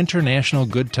have an international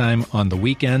good time on the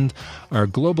weekend. Our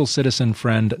global citizen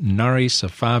friend Nari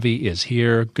Safavi is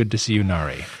here. Good to see you,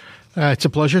 Nari. It's a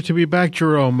pleasure to be back,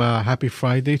 Jerome. Happy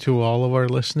Friday to all of our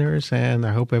listeners, and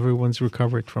I hope everyone's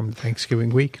recovered from Thanksgiving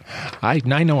week. I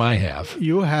know I have.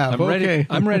 You have,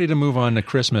 I'm ready to move on to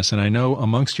Christmas, and I know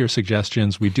amongst your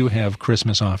suggestions, we do have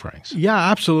Christmas offerings. Yeah,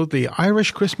 absolutely.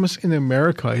 Irish Christmas in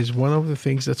America is one of the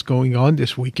things that's going on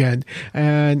this weekend,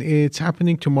 and it's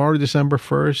happening tomorrow, December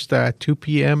 1st at 2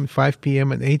 p.m., 5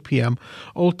 p.m., and 8 p.m.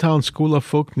 Old Town School of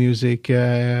Folk Music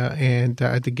and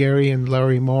at the Gary and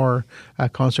Larry Moore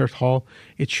Concert Hall.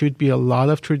 It should be a lot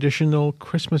of traditional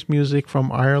Christmas music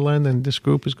from Ireland, and this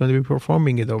group is going to be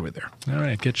performing it over there. All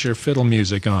right, get your fiddle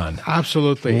music on.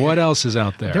 Absolutely. What else is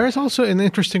out there? There is also an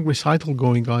interesting recital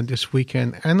going on this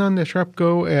weekend. Anna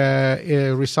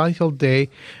Netrebko recital day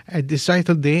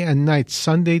and night,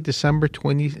 Sunday, December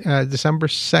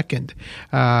 2nd,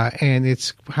 and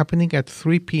it's happening at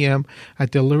 3 p.m.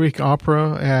 at the Lyric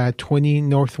Opera, 20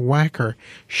 North Wacker.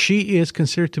 She is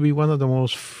considered to be one of the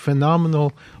most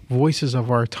phenomenal voices of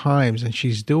our times, and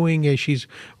she's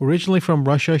originally from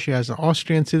Russia. She has an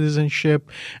Austrian citizenship,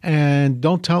 and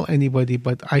don't tell anybody,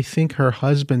 but I think her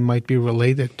husband might be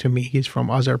related to me. He's from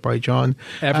Azerbaijan.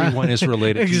 Everyone is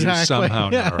related to you somehow.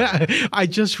 Yeah. I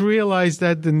just realized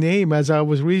that the name as I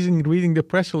was reading the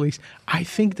press release. I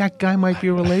think that guy might be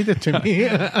related to me.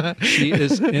 She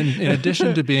is, in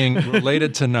addition to being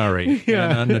related to Nari,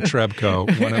 Anna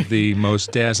Netrebko, one of the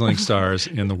most dazzling stars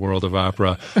in the world of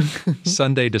opera.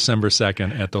 Sunday, December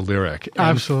 2nd at the Lyric. And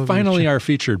absolutely. Finally, our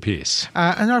featured piece.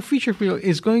 And our featured piece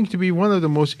is going to be one of the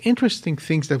most interesting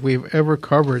things that we've ever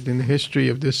covered in the history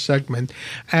of this segment.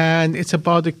 And it's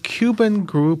about a Cuban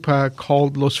group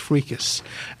called Los Frikis.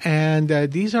 And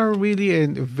these are really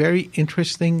very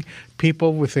interesting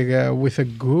people with a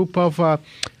group of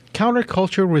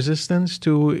counterculture resistance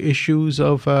to issues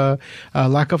of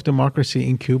lack of democracy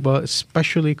in Cuba,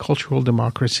 especially cultural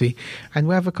democracy. And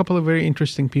we have a couple of very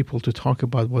interesting people to talk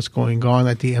about what's going on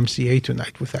at the MCA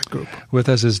tonight with that group. With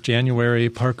us is January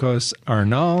Parcos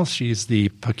Arnal. She's the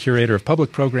curator of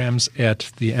public programs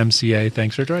at the MCA.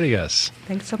 Thanks for joining us.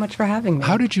 Thanks so much for having me.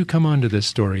 How did you come onto this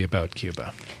story about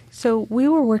Cuba? So we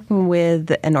were working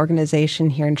with an organization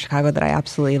here in Chicago that I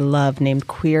absolutely love named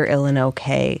Queer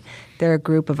Illinois. They're a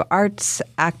group of arts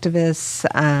activists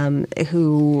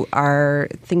who are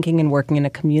thinking and working in a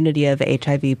community of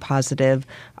HIV-positive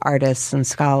artists and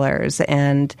scholars.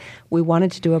 And we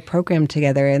wanted to do a program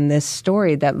together. And this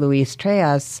story that Luis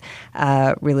Treas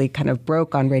really kind of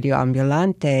broke on Radio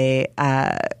Ambulante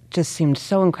just seemed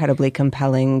so incredibly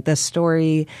compelling. The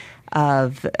story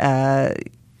of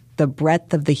the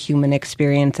breadth of the human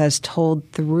experience as told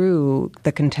through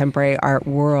the contemporary art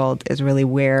world is really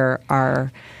where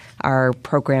our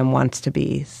program wants to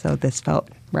be. So this felt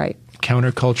right.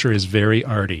 Counterculture is very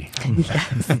arty.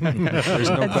 Yes. There's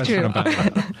no question about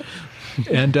it.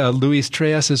 And Luis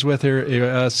Treas is with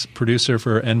us, producer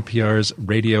for NPR's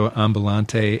Radio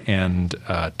Ambulante. And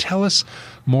tell us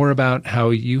more about how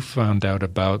you found out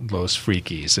about Los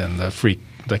Frikis and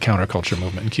the counterculture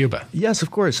movement in Cuba. Yes,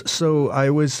 of course. So I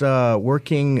was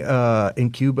working in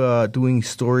Cuba doing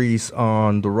stories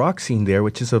on the rock scene there,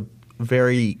 which is a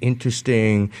very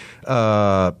interesting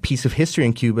piece of history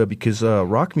in Cuba because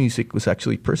rock music was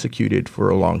actually persecuted for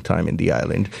a long time in the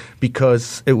island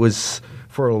because it was,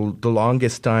 for the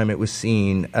longest time, it was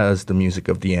seen as the music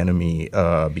of the enemy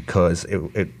because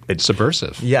it's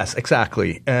subversive. Yes,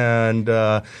 exactly. And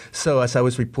so as I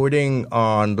was reporting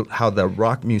on how the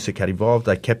rock music had evolved,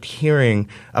 I kept hearing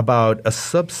about a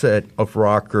subset of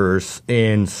rockers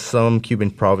in some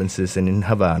Cuban provinces and in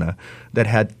Havana that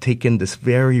had taken this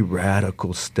very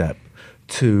radical step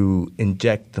to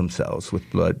inject themselves with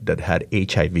blood that had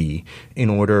HIV in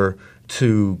order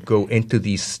to go into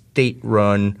these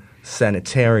state-run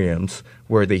sanitariums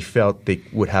where they felt they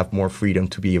would have more freedom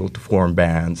to be able to form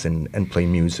bands and play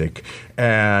music.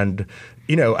 And,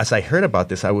 you know, as I heard about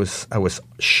this, I was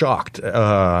shocked.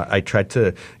 I tried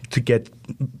to get,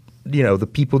 you know, the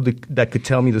people that could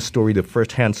tell me the story, the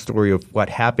firsthand story of what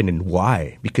happened and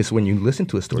why. Because when you listen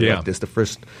to a story like this, the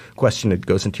first question that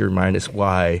goes into your mind is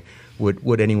why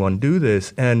would anyone do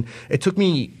this? And it took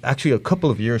me actually a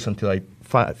couple of years until I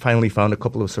finally found a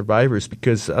couple of survivors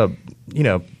because, you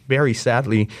know, very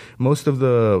sadly, most of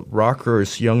the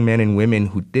rockers, young men and women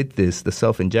who did this, the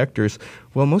self-injectors,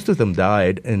 well, most of them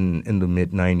died in the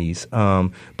mid-'90s.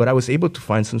 But I was able to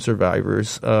find some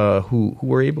survivors who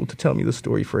were able to tell me the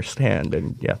story firsthand.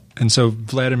 And so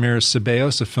Vladimir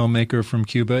Ceballos, a filmmaker from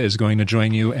Cuba, is going to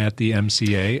join you at the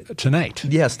MCA tonight.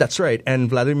 Yes, that's right. And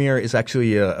Vladimir is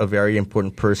actually a very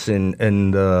important person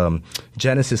in the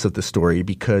genesis of the story,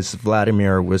 because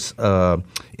Vladimir is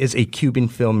a Cuban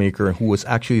filmmaker who was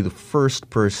actually the first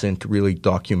person to really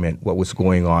document what was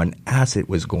going on as it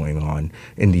was going on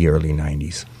in the early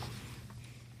 90s.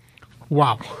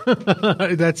 Wow,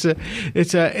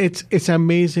 it's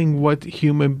amazing what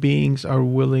human beings are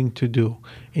willing to do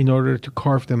in order to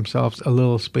carve themselves a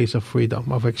little space of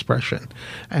freedom of expression,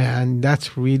 and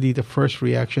that's really the first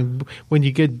reaction when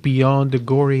you get beyond the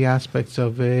gory aspects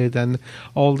of it and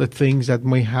all the things that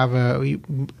may have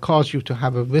cause you to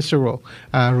have a visceral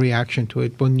reaction to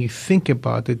it. When you think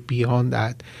about it beyond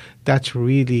that, that's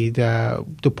really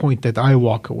the point that I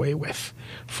walk away with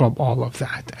from all of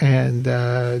that. And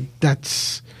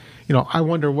that's, I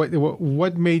wonder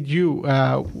what made you,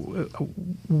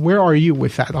 where are you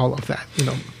with that, all of that,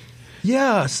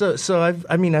 Yeah, so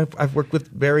I've worked with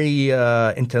very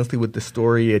intensely with the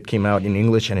story. It came out in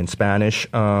English and in Spanish,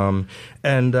 and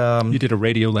you did a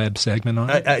Radiolab segment on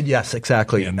it. Yes,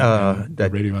 exactly. The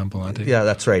Radio Ambulante. Yeah,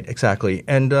 that's right, exactly.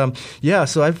 And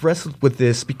so I've wrestled with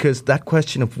this because that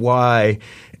question of why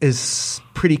is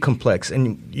pretty complex,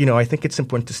 and I think it's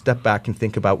important to step back and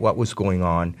think about what was going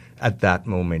on at that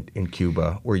moment in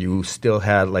Cuba, where you still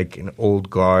had like an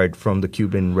old guard from the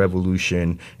Cuban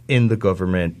Revolution in the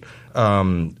government.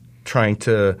 Trying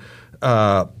to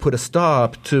put a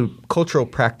stop to cultural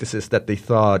practices that they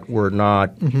thought were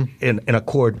not in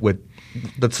accord with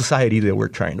the society they were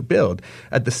trying to build.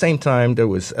 At the same time, there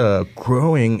was a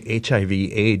growing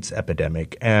HIV/AIDS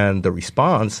epidemic, and the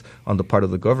response on the part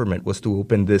of the government was to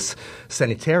open this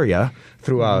sanitaria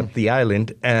throughout the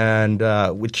island, and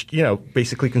which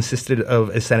basically consisted of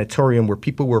a sanatorium where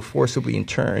people were forcibly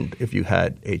interned if you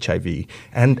had HIV.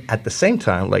 And at the same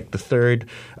time, like the third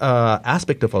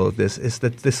aspect of all of this is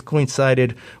that this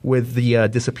coincided with the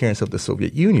disappearance of the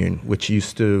Soviet Union, which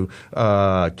used to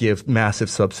give massive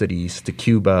subsidies to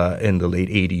Cuba in the late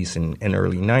 80s and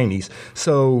early 90s.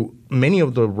 So many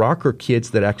of the rocker kids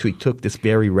that actually took this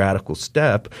very radical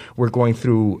step were going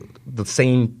through the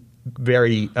same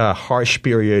very harsh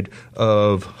period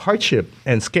of hardship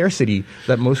and scarcity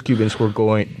that most Cubans were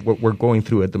going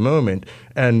through at the moment.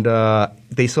 And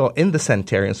they saw in the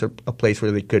sanitariums a place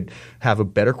where they could have a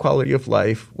better quality of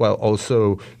life while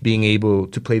also being able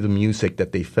to play the music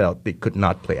that they felt they could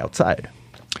not play outside.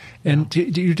 And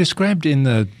you described in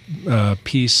the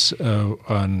piece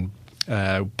on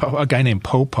a guy named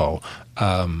Popo,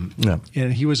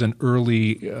 and he was an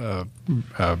early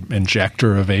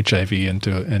injector of HIV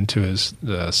into his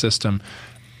system.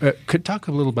 Could talk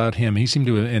a little about him. He seemed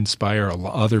to inspire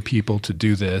other people to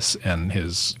do this, and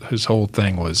his whole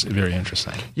thing was very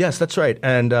interesting. Yes, that's right.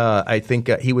 And I think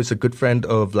he was a good friend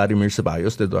of Vladimir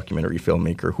Ceballos, the documentary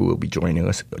filmmaker who will be joining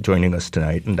us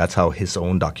tonight. And that's how his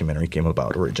own documentary came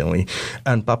about originally.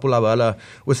 And Papo LaBala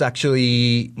was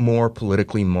actually more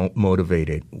politically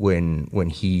motivated when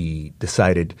he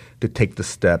decided to take the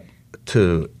step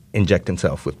to inject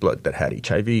himself with blood that had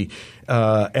HIV.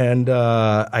 And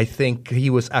I think he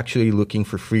was actually looking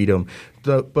for freedom.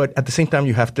 But at the same time,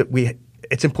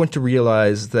 it's important to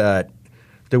realize that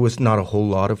there was not a whole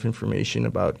lot of information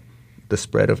about the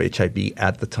spread of HIV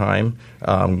at the time.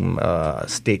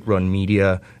 State-run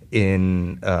media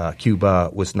in Cuba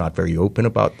was not very open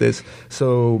about this.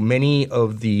 So many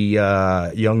of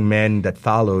the young men that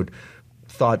followed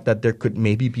thought that there could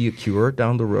maybe be a cure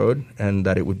down the road and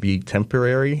that it would be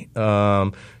temporary.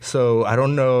 So I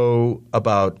don't know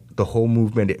about the whole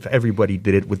movement, if everybody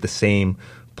did it with the same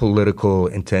political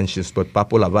intentions, but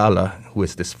Papo LaBala, who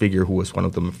is this figure who was one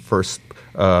of the first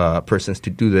persons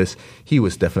to do this, he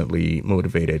was definitely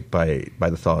motivated by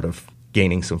the thought of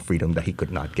gaining some freedom that he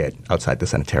could not get outside the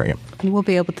sanitarium. And we'll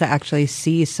be able to actually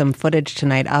see some footage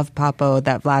tonight of Papo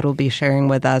that Vlad will be sharing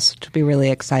with us, which will be really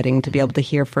exciting to be able to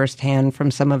hear firsthand from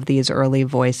some of these early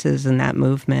voices in that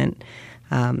movement.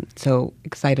 So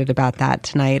excited about that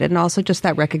tonight. And also just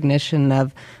that recognition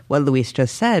of what Luis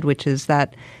just said, which is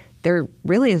that there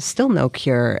really is still no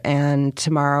cure. And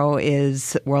tomorrow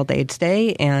is World AIDS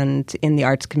Day, and in the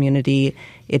arts community,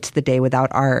 it's the day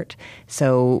without art.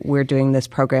 So we're doing this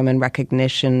program in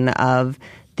recognition of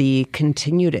the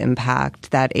continued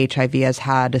impact that HIV has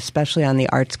had, especially on the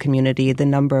arts community, the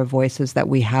number of voices that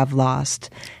we have lost,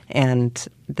 and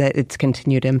its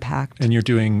continued impact. And you're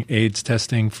doing AIDS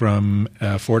testing from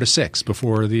 4 to 6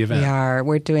 before the event. We are.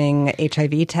 We're doing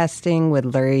HIV testing with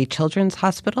Lurie Children's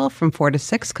Hospital from 4 to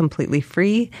 6, completely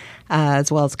free,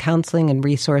 as well as counseling and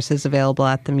resources available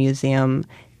at the museum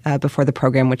before the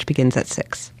program, which begins at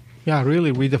 6. Yeah,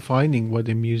 really redefining what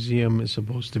a museum is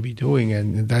supposed to be doing.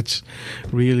 And that's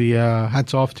really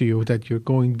hats off to you that you're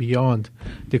going beyond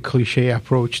the cliche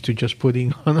approach to just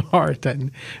putting on art and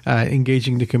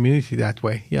engaging the community that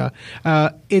way. Yeah.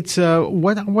 It's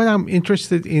what I'm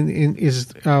interested in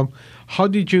is how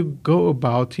did you go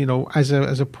about, as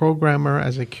a programmer,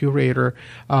 as a curator,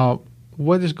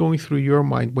 what is going through your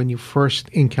mind when you first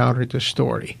encountered the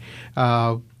story?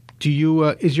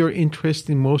 Is your interest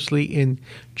mostly in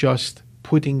just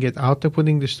putting it out there,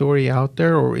 putting the story out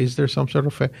there, or is there some sort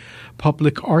of a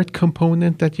public art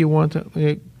component that you want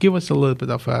to give us a little bit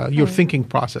of your thinking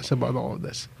process about all of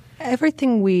this?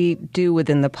 Everything we do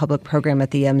within the public program at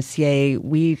the MCA,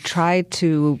 we try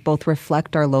to both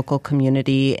reflect our local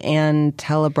community and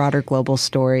tell a broader global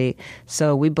story.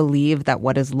 So we believe that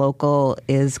what is local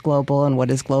is global and what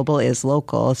is global is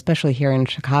local, especially here in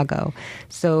Chicago.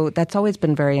 So that's always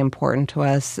been very important to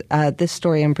us. This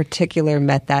story in particular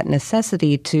met that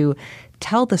necessity to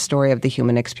tell the story of the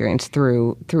human experience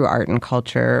through art and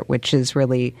culture, which is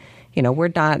really, we're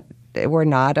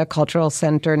not a cultural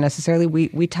center necessarily.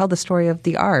 We tell the story of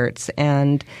the arts,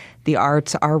 and the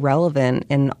arts are relevant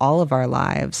in all of our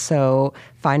lives. So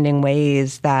finding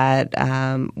ways that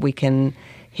we can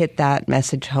hit that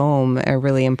message home are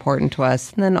really important to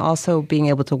us. And then also being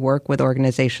able to work with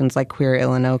organizations like Queer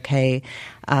Illinois,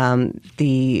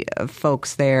 the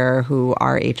folks there who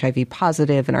are HIV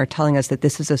positive and are telling us that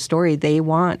this is a story they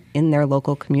want in their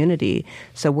local community.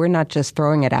 So we're not just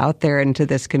throwing it out there into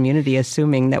this community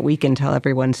assuming that we can tell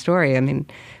everyone's story. I mean,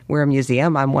 we're a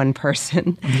museum. I'm one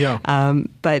person. Yeah.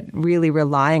 But really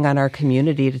relying on our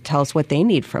community to tell us what they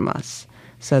need from us.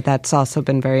 So that's also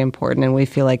been very important, and we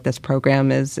feel like this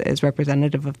program is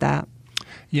representative of that.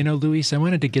 Luis, I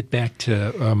wanted to get back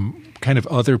to kind of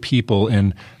other people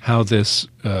and how this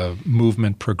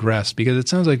movement progressed, because it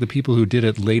sounds like the people who did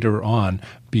it later on,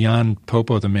 beyond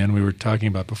Popo, the man we were talking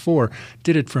about before,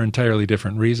 did it for entirely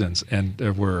different reasons and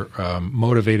were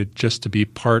motivated just to be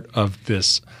part of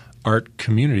this art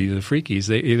community, the Freakies.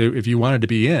 If you wanted to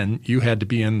be in, you had to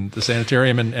be in the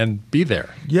sanitarium and be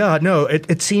there. Yeah, no,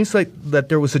 it seems like that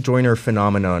there was a joiner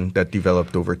phenomenon that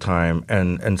developed over time,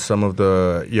 and some of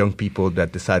the young people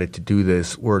that decided to do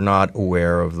this were not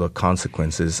aware of the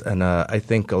consequences. And I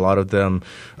think a lot of them,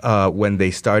 when they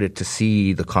started to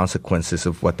see the consequences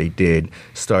of what they did,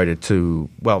 started to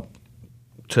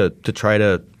try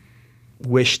to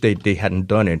wish they hadn't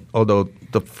done it, although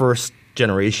the first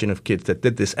generation of kids that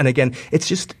did this. And again, it's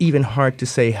just even hard to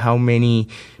say how many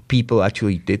people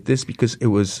actually did this because it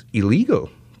was illegal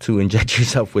to inject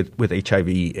yourself with HIV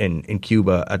in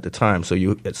Cuba at the time. So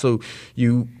you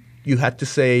had to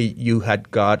say you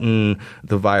had gotten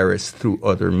the virus through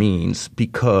other means,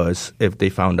 because if they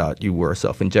found out you were a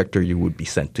self-injector, you would be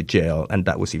sent to jail, and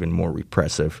that was even more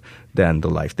repressive than the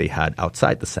life they had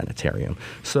outside the sanitarium.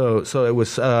 So it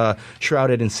was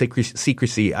shrouded in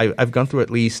secrecy. I've gone through at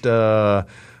least the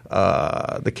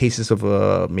cases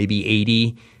of maybe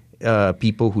 80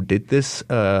 people who did this,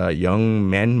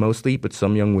 young men mostly, but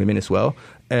some young women as well.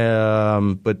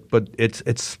 But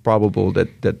it's probable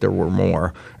that there were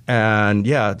more. And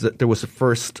yeah, there was a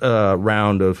first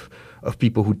round of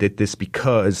people who did this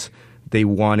because they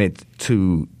wanted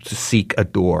to seek a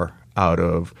door out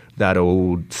of that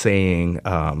old saying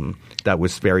that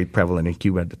was very prevalent in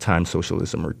Cuba at the time: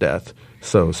 socialism or death.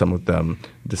 So some of them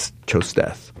just chose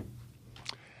death.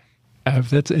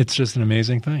 It's just an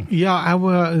amazing thing. Yeah,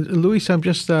 Luis, I'm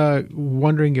just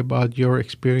wondering about your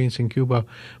experience in Cuba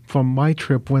from my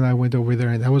trip when I went over there,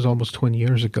 and that was almost 20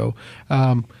 years ago.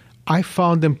 I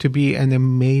found them to be an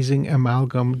amazing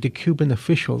amalgam, the Cuban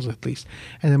officials at least,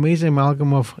 an amazing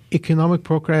amalgam of economic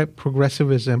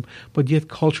progressivism, but yet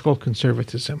cultural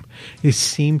conservatism. They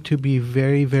seem to be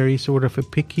very, very sort of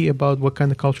picky about what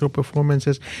kind of cultural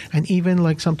performances, and even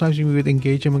like sometimes we would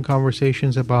engage them in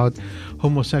conversations about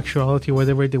homosexuality,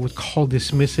 whatever they would call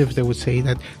dismissive. They would say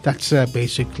that that's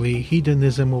basically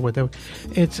hedonism or whatever.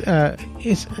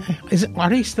 Are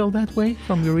they still that way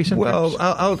from your recent? Well,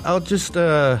 I'll just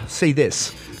say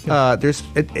this: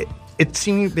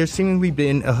 there's seemingly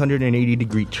been a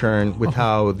 180-degree turn with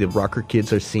how the rocker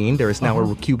kids are seen. There is now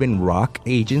a Cuban rock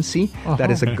agency that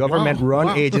is a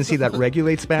government-run agency that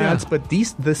regulates bands, but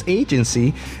this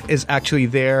agency is actually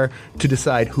there to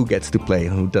decide who gets to play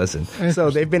and who doesn't. So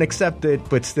they've been accepted,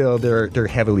 but still they're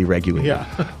heavily regulated.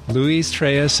 Yeah. Luis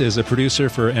Treyes is a producer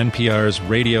for NPR's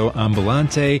Radio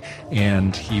Ambulante,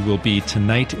 and he will be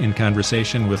tonight in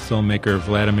conversation with filmmaker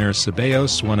Vladimir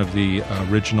Ceballos, one of the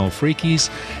original Freakies,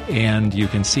 and you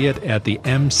can see it at the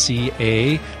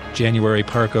MCA. January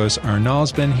Parkos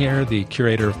Arnall's been here, the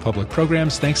curator of public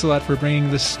programs. Thanks a lot for bringing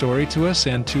this story to us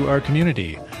and to our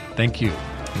community. Thank you.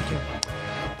 Thank you.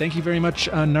 Thank you very much,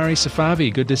 Nari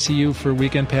Safavi. Good to see you for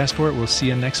Weekend Passport. We'll see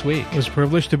you next week. It was a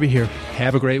privilege to be here.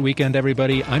 Have a great weekend,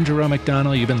 everybody. I'm Jerome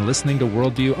McDonnell. You've been listening to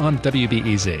Worldview on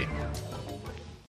WBEZ.